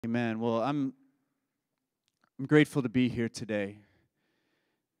Amen. Well, I'm grateful to be here today.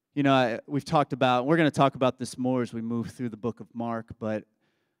 You know, we've talked about, we're going to talk about this more as we move through the book of Mark, but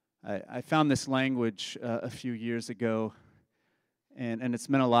I found this language a few years ago, and it's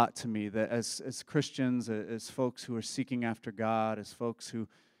meant a lot to me that as Christians, as folks who are seeking after God, as folks who,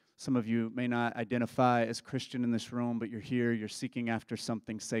 some of you may not identify as Christian in this room, but you're here, you're seeking after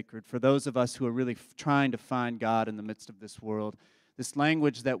something sacred. For those of us who are really trying to find God in the midst of this world, this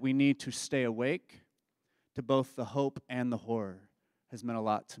language that we need to stay awake to both the hope and the horror has meant a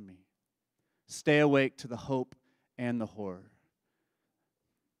lot to me. Stay awake to the hope and the horror.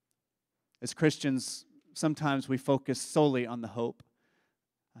 As Christians, sometimes we focus solely on the hope,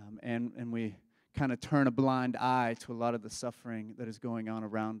 and we kind of turn a blind eye to a lot of the suffering that is going on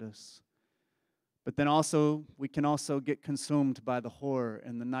around us. But then also, we can also get consumed by the horror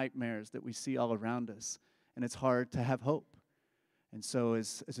and the nightmares that we see all around us, and it's hard to have hope. And so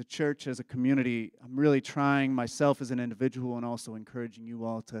as a church, as a community, I'm really trying myself as an individual and also encouraging you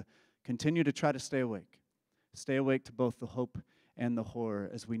all to continue to try to stay awake. Stay awake to both the hope and the horror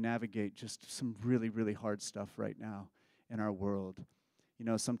as we navigate just some really, really hard stuff right now in our world. You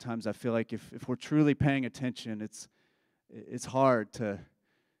know, sometimes I feel like if we're truly paying attention, it's hard to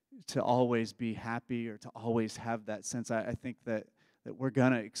always be happy or to always have that sense. I think that we're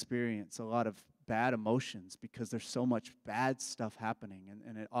going to experience a lot of bad emotions because there's so much bad stuff happening,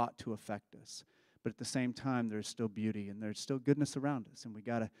 and it ought to affect us. But at the same time, there's still beauty and there's still goodness around us, and we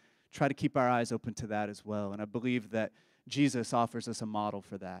got to try to keep our eyes open to that as well. And I believe that Jesus offers us a model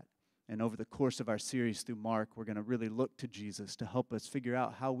for that. And over the course of our series through Mark, we're going to really look to Jesus to help us figure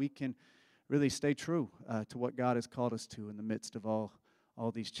out how we can really stay true to what God has called us to in the midst of all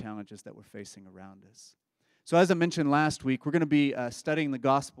these challenges that we're facing around us. So as I mentioned last week, we're going to be studying the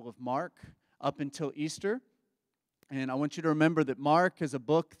Gospel of Mark up until Easter. And I want you to remember that Mark is a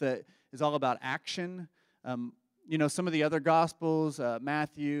book that is all about action. You know, some of the other Gospels,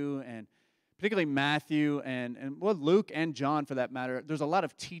 Matthew, and particularly Matthew, and well, Luke and John for that matter, there's a lot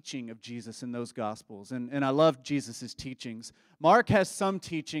of teaching of Jesus in those Gospels. And I love Jesus' teachings. Mark has some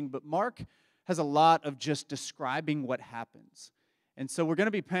teaching, but Mark has a lot of just describing what happens. And so we're going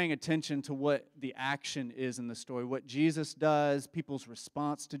to be paying attention to what the action is in the story, what Jesus does, people's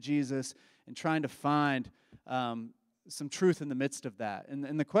response to Jesus, and trying to find some truth in the midst of that.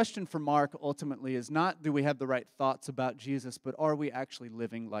 And the question for Mark ultimately is not, do we have the right thoughts about Jesus, but are we actually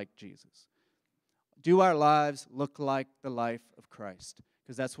living like Jesus? Do our lives look like the life of Christ?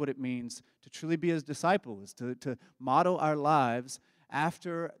 Because that's what it means to truly be his disciple, is to model our lives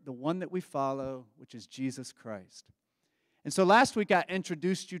after the one that we follow, which is Jesus Christ. And so last week I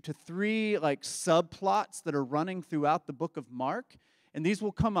introduced you to three subplots that are running throughout the book of Mark, and these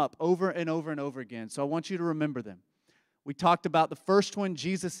will come up over and over and over again. So I want you to remember them. We talked about the first one,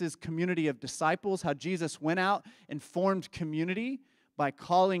 Jesus' community of disciples, how Jesus went out and formed community by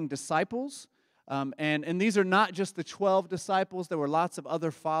calling disciples. And these are not just the 12 disciples. There were lots of other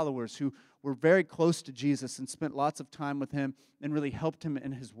followers who were very close to Jesus and spent lots of time with him and really helped him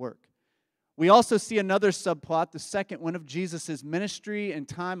in his work. We also see another subplot, the second one, of Jesus' ministry and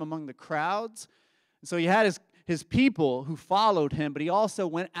time among the crowds. And so he had his people who followed him, but he also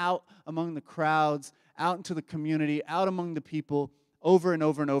went out among the crowds, out into the community, out among the people over and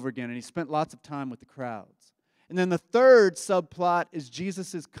over and over again. And he spent lots of time with the crowds. And then the third subplot is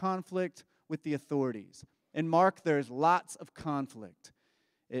Jesus' conflict with the authorities. In Mark, there's lots of conflict.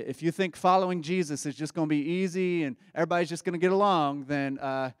 If you think following Jesus is just going to be easy and everybody's just going to get along, then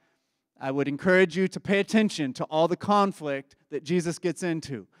I would encourage you to pay attention to all the conflict that Jesus gets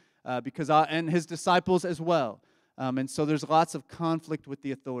into, and his disciples as well. And so there's lots of conflict with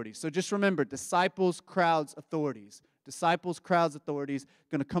the authorities. So just remember, disciples, crowds, authorities. Disciples, crowds, authorities,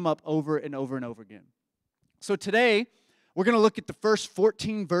 going to come up over and over and over again. So today, we're going to look at the first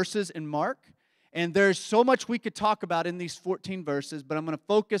 14 verses in Mark. And there's so much we could talk about in these 14 verses, but I'm going to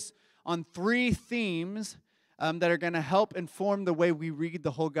focus on three themes that are going to help inform the way we read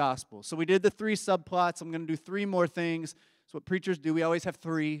the whole gospel. So we did the three subplots. I'm going to do three more things. That's what preachers do. We always have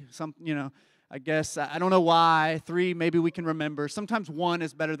three. I guess, I don't know why. Three, maybe we can remember. Sometimes one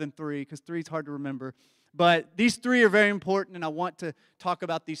is better than three because three is hard to remember. But these three are very important, and I want to talk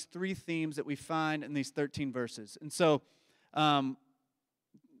about these three themes that we find in these 13 verses. And so I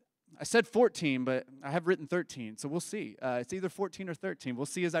said 14, but I have written 13, so we'll see. It's either 14 or 13. We'll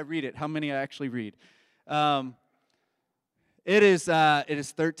see as I read it how many I actually read. It is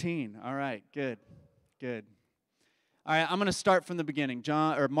 13. All right, good. All right, I'm going to start from the beginning.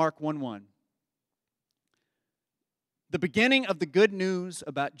 Mark 1:1. The beginning of the good news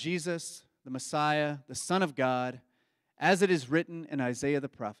about Jesus, the Messiah, the Son of God, as it is written in Isaiah the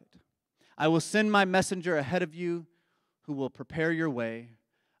prophet. I will send my messenger ahead of you who will prepare your way,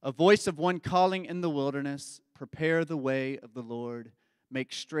 a voice of one calling in the wilderness, prepare the way of the Lord,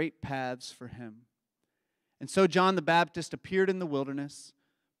 make straight paths for him. And so John the Baptist appeared in the wilderness,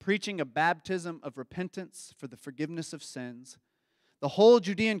 preaching a baptism of repentance for the forgiveness of sins. The whole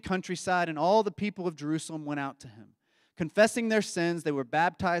Judean countryside and all the people of Jerusalem went out to him. Confessing their sins, they were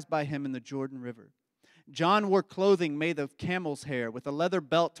baptized by him in the Jordan River. John wore clothing made of camel's hair with a leather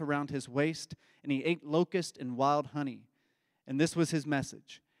belt around his waist, and he ate locust and wild honey. And this was his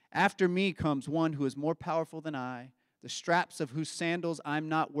message: after me comes one who is more powerful than I, the straps of whose sandals I'm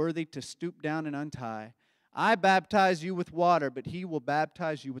not worthy to stoop down and untie. I baptize you with water, but he will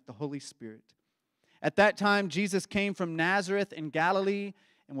baptize you with the Holy Spirit. At that time, Jesus came from Nazareth in Galilee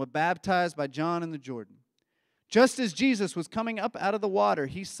and was baptized by John in the Jordan. Just as Jesus was coming up out of the water,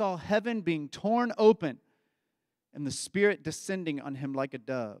 he saw heaven being torn open and the Spirit descending on him like a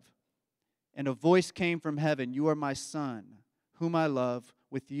dove. And a voice came from heaven, "You are my Son, whom I love.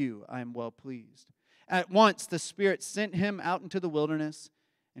 With you I am well pleased." At once the Spirit sent him out into the wilderness,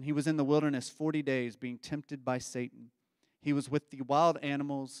 and he was in the wilderness 40 days, being tempted by Satan. He was with the wild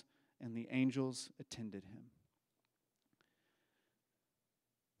animals, and the angels attended him.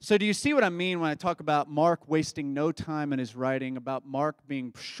 So do you see what I mean when I talk about Mark wasting no time in his writing, about Mark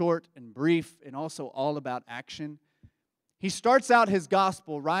being short and brief, and also all about action? He starts out his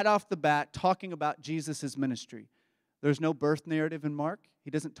gospel right off the bat talking about Jesus' ministry. There's no birth narrative in Mark.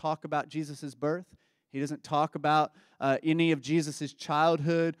 He doesn't talk about Jesus' birth. He doesn't talk about any of Jesus'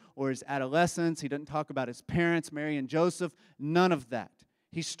 childhood or his adolescence. He doesn't talk about his parents, Mary and Joseph. None of that.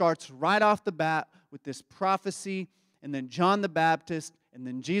 He starts right off the bat with this prophecy, and then John the Baptist, and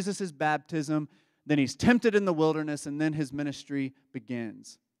then Jesus' baptism. Then he's tempted in the wilderness, and then his ministry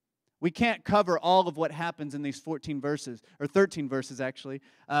begins. We can't cover all of what happens in these 14 verses, or 13 verses actually,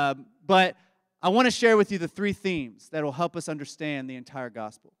 but I want to share with you the three themes that will help us understand the entire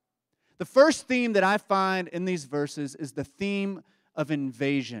gospel. The first theme that I find in these verses is the theme of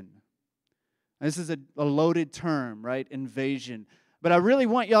invasion. This is a loaded term, right? Invasion. But I really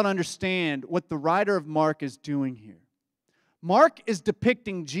want y'all to understand what the writer of Mark is doing here. Mark is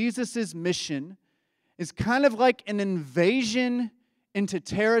depicting Jesus' mission as kind of like an invasion into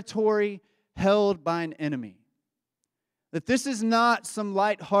territory held by an enemy. That this is not some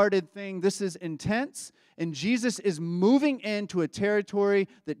lighthearted thing. This is intense, and Jesus is moving into a territory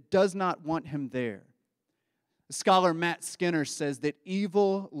that does not want him there. Scholar Matt Skinner says that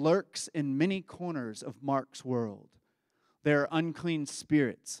evil lurks in many corners of Mark's world. There are unclean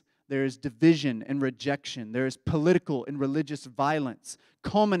spirits. There is division and rejection. There is political and religious violence,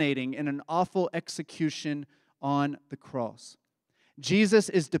 culminating in an awful execution on the cross. Jesus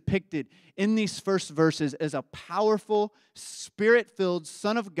is depicted in these first verses as a powerful, spirit-filled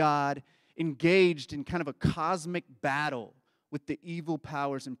Son of God engaged in kind of a cosmic battle with the evil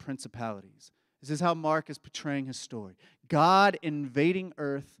powers and principalities. This is how Mark is portraying his story. God invading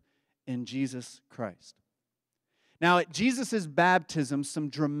earth in Jesus Christ. Now, at Jesus' baptism, some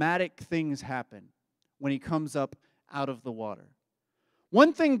dramatic things happen when he comes up out of the water.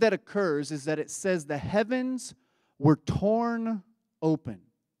 One thing that occurs is that it says the heavens were torn open.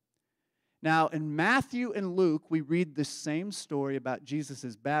 Now, in Matthew and Luke, we read the same story about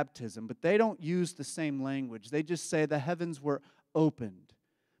Jesus' baptism, but they don't use the same language. They just say the heavens were opened.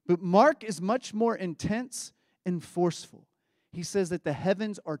 But Mark is much more intense and forceful. He says that the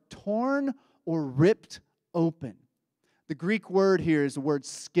heavens are torn or ripped open. The Greek word here is the word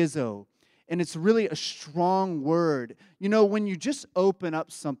schizo, and it's really a strong word. You know, when you just open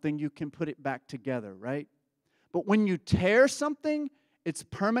up something, you can put it back together, right? But when you tear something, it's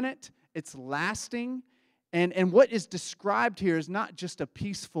permanent, it's lasting, and what is described here is not just a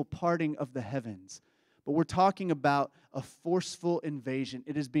peaceful parting of the heavens, but we're talking about a forceful invasion.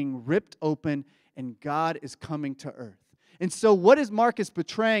 It is being ripped open, and God is coming to earth. And so what is Mark is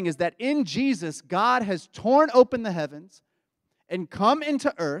portraying is that in Jesus, God has torn open the heavens and come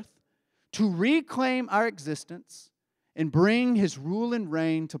into earth to reclaim our existence and bring his rule and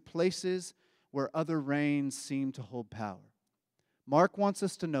reign to places where other reigns seem to hold power. Mark wants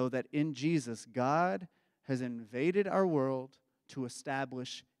us to know that in Jesus, God has invaded our world to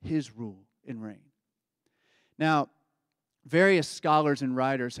establish his rule and reign. Now, various scholars and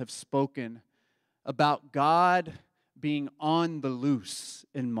writers have spoken about God being on the loose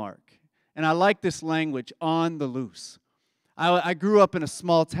in Mark. And I like this language, on the loose. I grew up in a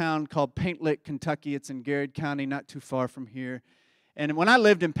small town called Paint Lick, Kentucky. It's in Garrett County, not too far from here. And when I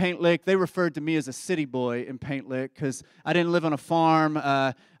lived in Paint Lick, they referred to me as a city boy in Paint Lick because I didn't live on a farm.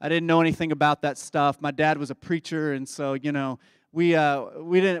 I didn't know anything about that stuff. My dad was a preacher, and so, we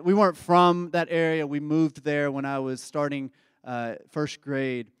weren't from that area. We moved there when I was starting first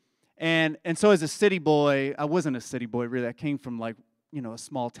grade. And so as a city boy, I wasn't a city boy, really. I came from, a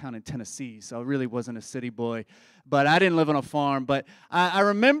small town in Tennessee, so I really wasn't a city boy. But I didn't live on a farm. But I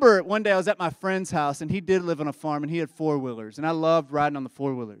remember one day I was at my friend's house, and he did live on a farm, and he had four-wheelers. And I loved riding on the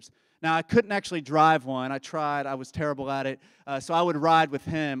four-wheelers. Now, I couldn't actually drive one. I tried. I was terrible at it. So I would ride with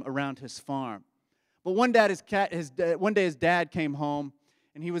him around his farm. But one day his dad came home,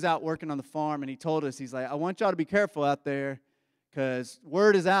 and he was out working on the farm, and he told us, he's like, I want y'all to be careful out there, because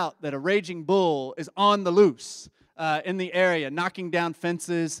word is out that a raging bull is on the loose in the area, knocking down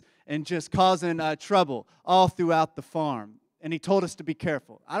fences and just causing trouble all throughout the farm. And he told us to be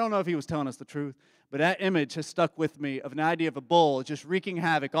careful. I don't know if he was telling us the truth, but that image has stuck with me of an idea of a bull just wreaking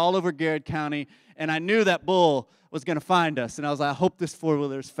havoc all over Garrett County, and I knew that bull was going to find us, and I was like, I hope this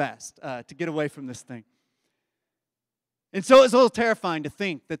four-wheeler is fast to get away from this thing. And so it was a little terrifying to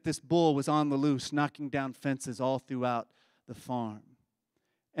think that this bull was on the loose, knocking down fences all throughout the farm.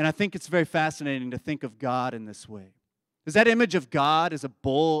 And I think it's very fascinating to think of God in this way. Does that image of God as a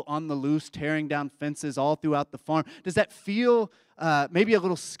bull on the loose, tearing down fences all throughout the farm, does that feel maybe a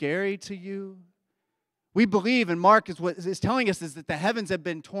little scary to you? We believe, and Mark is what is telling us, is that the heavens have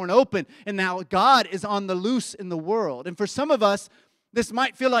been torn open, and now God is on the loose in the world. And for some of us, this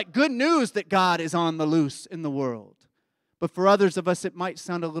might feel like good news that God is on the loose in the world. But for others of us, it might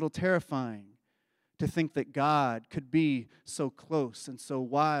sound a little terrifying to think that God could be so close and so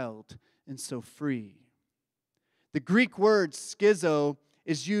wild and so free. The Greek word schizo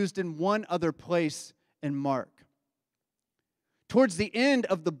is used in one other place in Mark. Towards the end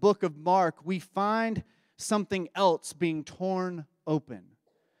of the book of Mark, we find something else being torn open.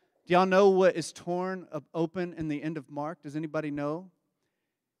 Do y'all know what is torn open in the end of Mark? Does anybody know?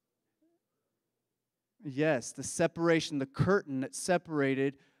 Yes, the separation, the curtain that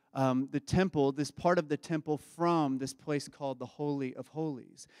separated the temple, this part of the temple, from this place called the Holy of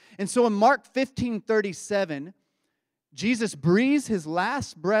Holies. And so in Mark 15:37, Jesus breathes his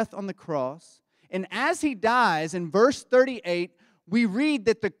last breath on the cross, and as he dies, in verse 38, we read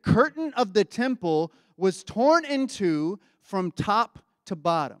that the curtain of the temple was torn in two from top to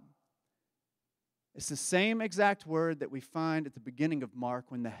bottom. It's the same exact word that we find at the beginning of Mark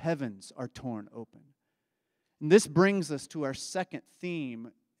when the heavens are torn open. And this brings us to our second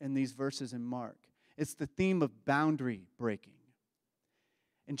theme in these verses in Mark. It's the theme of boundary breaking.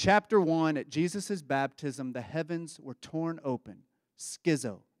 In chapter 1, at Jesus' baptism, the heavens were torn open.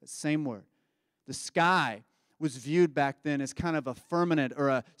 Schizo, the same word. The sky was viewed back then as kind of a firmament or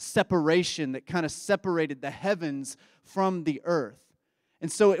a separation that kind of separated the heavens from the earth.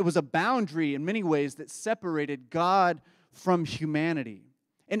 And so it was a boundary in many ways that separated God from humanity.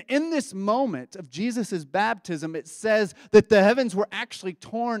 And in this moment of Jesus' baptism, it says that the heavens were actually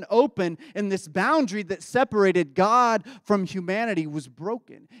torn open, and this boundary that separated God from humanity was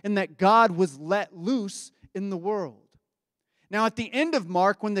broken, and that God was let loose in the world. Now, at the end of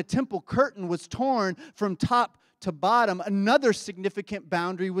Mark, when the temple curtain was torn from top to bottom, another significant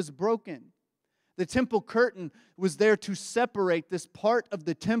boundary was broken. The temple curtain was there to separate this part of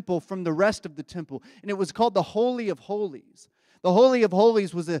the temple from the rest of the temple, and it was called the Holy of Holies. The Holy of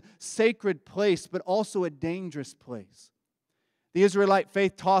Holies was a sacred place, but also a dangerous place. The Israelite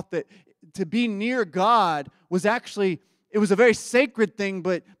faith taught that to be near God was actually, it was a very sacred thing,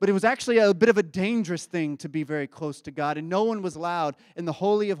 but it was actually a bit of a dangerous thing to be very close to God. And no one was allowed in the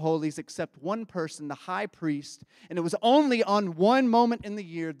Holy of Holies except one person, the high priest. And it was only on one moment in the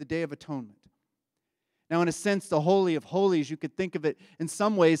year, the Day of Atonement. Now, in a sense, the Holy of Holies, you could think of it in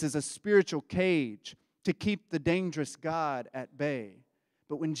some ways as a spiritual cage to keep the dangerous God at bay.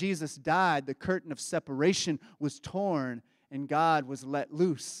 But when Jesus died, the curtain of separation was torn and God was let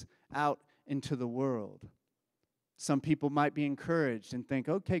loose out into the world. Some people might be encouraged and think,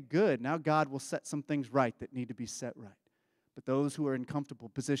 okay, good, now God will set some things right that need to be set right. But those who are in comfortable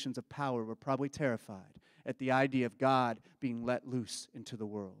positions of power were probably terrified at the idea of God being let loose into the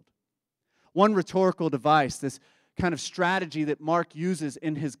world. One rhetorical device, this kind of strategy that Mark uses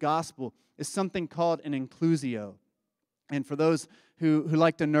in his gospel, is something called an inclusio. And for those who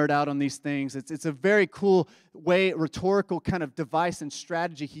like to nerd out on these things, it's a very cool way, rhetorical kind of device and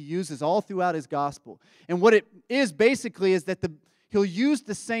strategy he uses all throughout his gospel. And what it is basically is that he'll use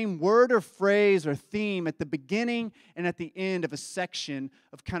the same word or phrase or theme at the beginning and at the end of a section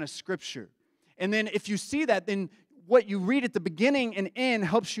of kind of scripture. And then if you see that, then what you read at the beginning and end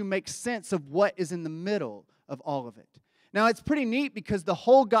helps you make sense of what is in the middle of all of it. Now, it's pretty neat because the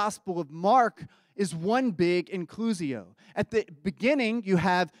whole Gospel of Mark is one big inclusio. At the beginning, you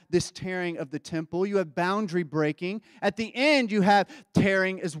have this tearing of the temple. You have boundary breaking. At the end, you have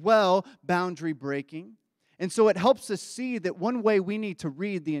tearing as well, boundary breaking. And so it helps us see that one way we need to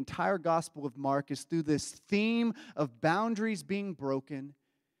read the entire Gospel of Mark is through this theme of boundaries being broken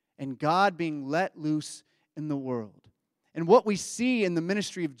and God being let loose in the world. And what we see in the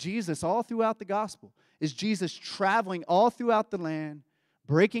ministry of Jesus all throughout the Gospel is Jesus traveling all throughout the land,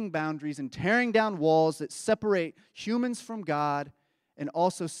 breaking boundaries and tearing down walls that separate humans from God and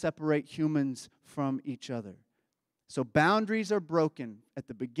also separate humans from each other. So boundaries are broken at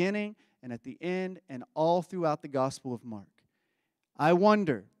the beginning and at the end and all throughout the Gospel of Mark. I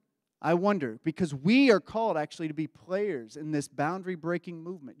wonder, because we are called actually to be players in this boundary-breaking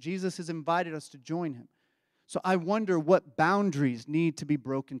movement. Jesus has invited us to join him. So I wonder what boundaries need to be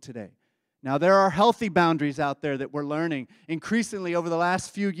broken today. Now, there are healthy boundaries out there that we're learning increasingly over the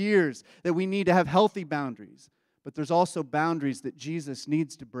last few years that we need to have healthy boundaries. But there's also boundaries that Jesus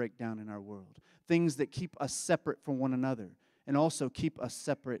needs to break down in our world. Things that keep us separate from one another and also keep us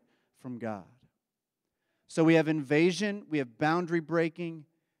separate from God. So we have invasion, we have boundary breaking,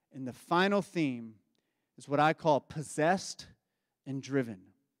 and the final theme is what I call possessed and driven.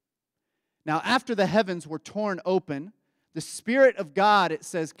 Now, after the heavens were torn open, the Spirit of God, it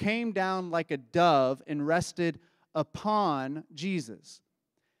says, came down like a dove and rested upon Jesus.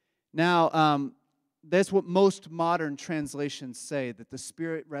 Now, that's what most modern translations say, that the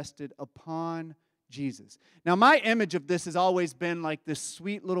Spirit rested upon Jesus. Now, my image of this has always been like this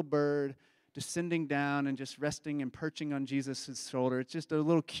sweet little bird descending down and just resting and perching on Jesus' shoulder. It's just a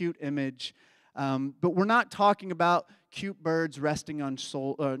little cute image. But we're not talking about cute birds resting on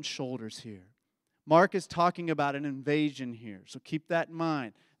shoulders here. Mark is talking about an invasion here, so keep that in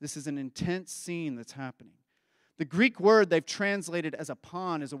mind. This is an intense scene that's happening. The Greek word they've translated as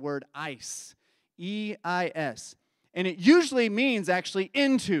upon is a word eis, E-I-S. And it usually means actually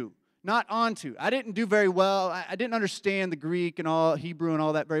into, not onto. I didn't do very well. I didn't understand the Greek and all Hebrew and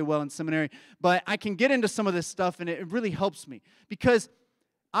all that very well in seminary, but I can get into some of this stuff, and it really helps me. Because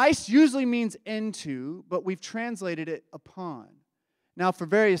eis usually means into, but we've translated it upon. Now, for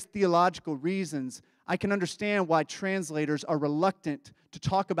various theological reasons, I can understand why translators are reluctant to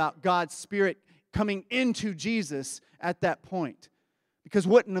talk about God's Spirit coming into Jesus at that point. Because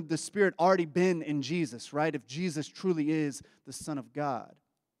wouldn't have the Spirit already been in Jesus, right? If Jesus truly is the Son of God.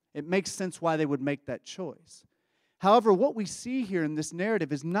 It makes sense why they would make that choice. However, what we see here in this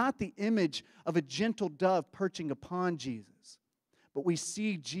narrative is not the image of a gentle dove perching upon Jesus, but we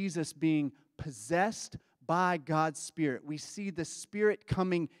see Jesus being possessed by God's Spirit. We see the Spirit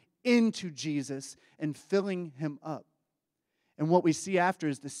coming into Jesus and filling him up. And what we see after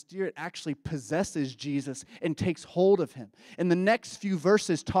is the Spirit actually possesses Jesus and takes hold of him. And the next few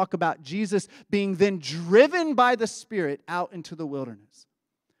verses talk about Jesus being then driven by the Spirit out into the wilderness.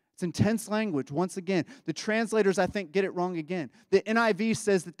 It's intense language. Once again, the translators, I think, get it wrong again. The NIV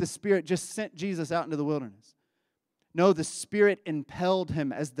says that the Spirit just sent Jesus out into the wilderness. No, the Spirit impelled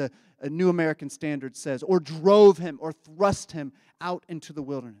him, as the New American Standard says, or drove him or thrust him out into the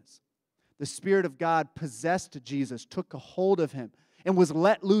wilderness. The Spirit of God possessed Jesus, took a hold of him, and was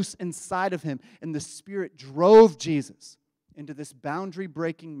let loose inside of him. And the Spirit drove Jesus into this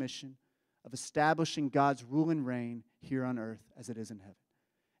boundary-breaking mission of establishing God's rule and reign here on earth as it is in heaven.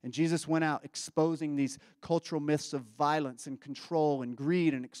 And Jesus went out exposing these cultural myths of violence and control and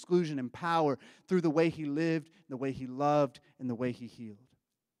greed and exclusion and power through the way he lived, the way he loved, and the way he healed.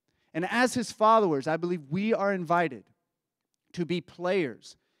 And as his followers, I believe we are invited to be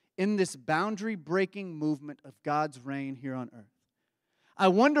players in this boundary-breaking movement of God's reign here on earth. I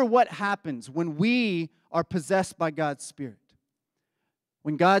wonder what happens when we are possessed by God's Spirit.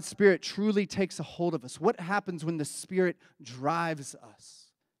 When God's Spirit truly takes a hold of us. What happens when the Spirit drives us?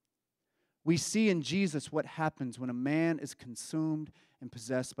 We see in Jesus what happens when a man is consumed and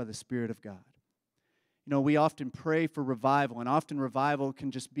possessed by the Spirit of God. You know, we often pray for revival, and often revival can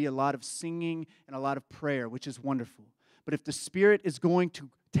just be a lot of singing and a lot of prayer, which is wonderful. But if the Spirit is going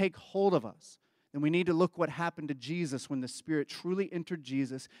to take hold of us, then we need to look what happened to Jesus when the Spirit truly entered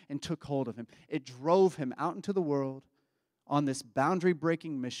Jesus and took hold of him. It drove him out into the world on this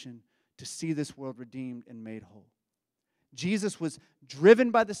boundary-breaking mission to see this world redeemed and made whole. Jesus was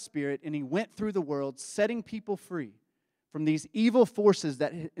driven by the Spirit, and he went through the world setting people free from these evil forces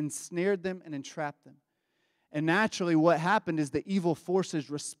that had ensnared them and entrapped them. And naturally, what happened is the evil forces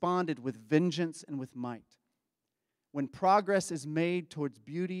responded with vengeance and with might. When progress is made towards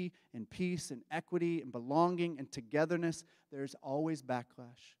beauty and peace and equity and belonging and togetherness, there's always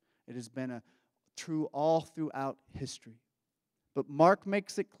backlash. It has been a true all throughout history. But Mark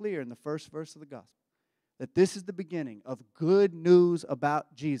makes it clear in the first verse of the gospel that this is the beginning of good news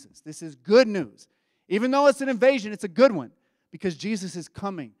about Jesus. This is good news. Even though it's an invasion, it's a good one because Jesus is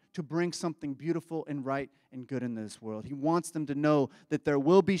coming to bring something beautiful and right and good in this world. He wants them to know that there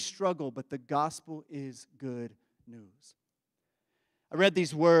will be struggle, but the gospel is good news. I read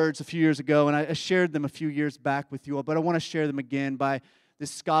these words a few years ago, and I shared them a few years back with you all, but I want to share them again by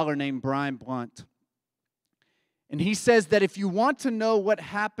this scholar named Brian Blunt. And he says that if you want to know what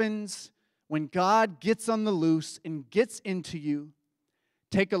happens when God gets on the loose and gets into you,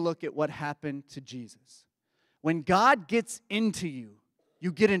 take a look at what happened to Jesus. When God gets into you,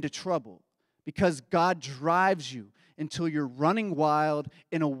 you get into trouble because God drives you until you're running wild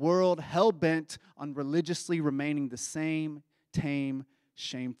in a world hell-bent on religiously remaining the same tame,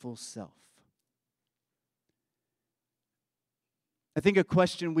 shameful self. I think a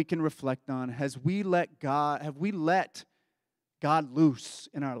question we can reflect on, have we let God loose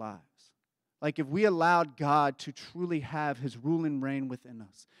in our lives? Like if we allowed God to truly have His rule and reign within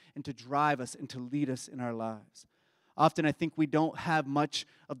us and to drive us and to lead us in our lives. Often I think we don't have much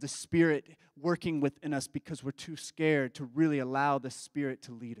of the Spirit working within us because we're too scared to really allow the Spirit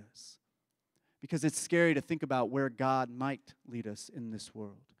to lead us. Because it's scary to think about where God might lead us in this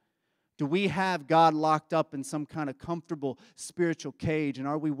world. Do we have God locked up in some kind of comfortable spiritual cage, and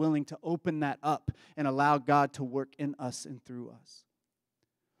are we willing to open that up and allow God to work in us and through us?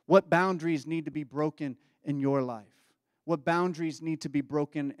 What boundaries need to be broken in your life? What boundaries need to be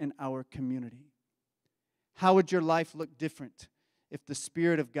broken in our community? How would your life look different if the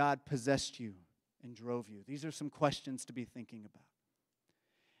Spirit of God possessed you and drove you? These are some questions to be thinking about.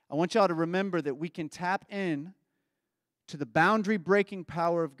 I want y'all to remember that we can tap in to the boundary-breaking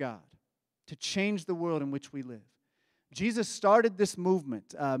power of God to change the world in which we live. Jesus started this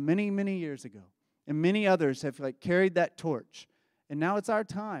movement many, many years ago, and many others have carried that torch. And now it's our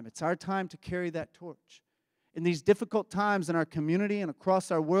time. It's our time to carry that torch. In these difficult times in our community and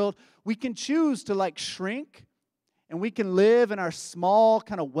across our world, we can choose to shrink, and we can live in our small,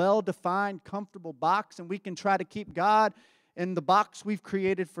 kind of well-defined, comfortable box, and we can try to keep God in the box we've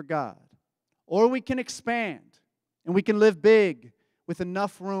created for God. Or we can expand, and we can live big with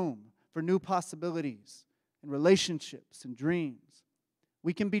enough room for new possibilities and relationships and dreams.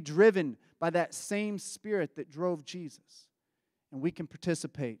 We can be driven by that same Spirit that drove Jesus, and we can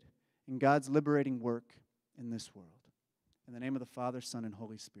participate in God's liberating work in this world. In the name of the Father, Son, and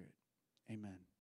Holy Spirit, amen.